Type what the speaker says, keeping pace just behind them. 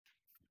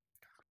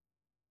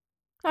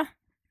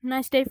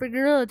Nice day for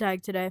Gorilla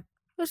Tag today.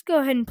 Let's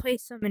go ahead and play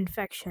some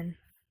Infection.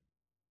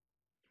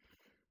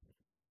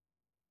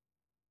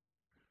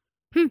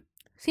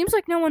 Seems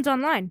like no one's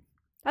online.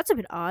 That's a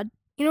bit odd.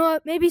 You know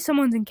what? Maybe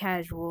someone's in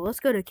Casual.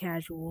 Let's go to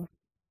Casual.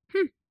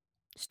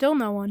 Still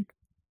no one.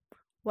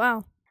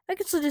 Wow. I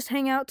could still just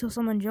hang out till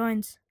someone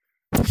joins.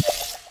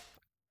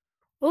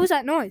 What was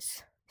that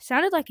noise?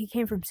 Sounded like it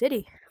came from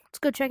City. Let's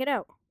go check it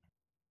out.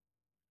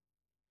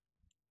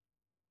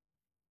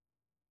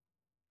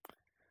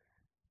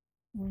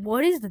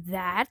 What is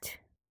that?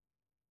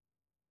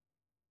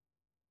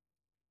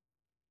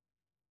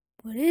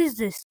 What is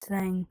this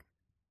thing?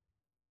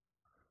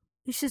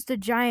 It's just a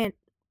giant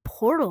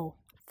portal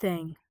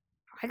thing.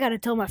 I gotta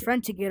tell my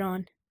friend to get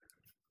on.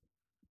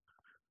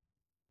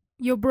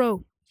 Yo,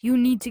 bro, you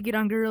need to get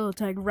on Gorilla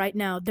Tag right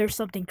now. There's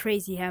something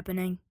crazy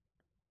happening.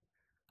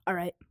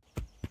 Alright.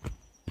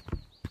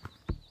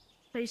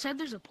 So you said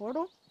there's a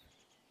portal?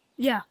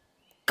 Yeah.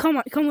 Come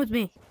on, come with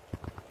me.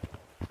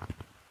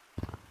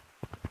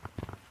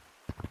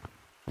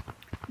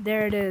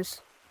 There it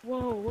is.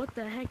 Whoa, what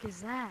the heck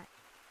is that?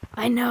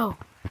 I know.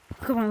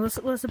 Come on,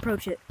 let's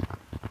approach it.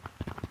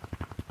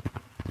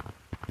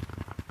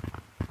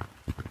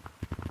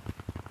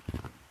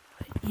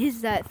 What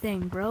is that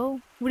thing,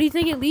 bro? What do you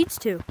think it leads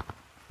to?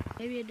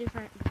 Maybe a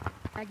different,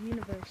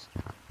 universe.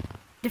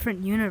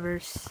 Different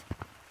universe.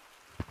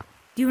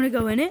 Do you want to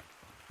go in it?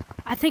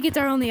 I think it's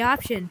our only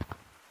option.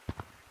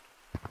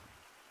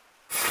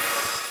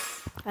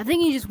 I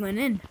think he just went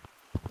in.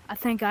 I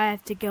think I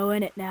have to go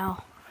in it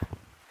now.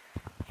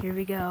 Here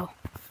we go.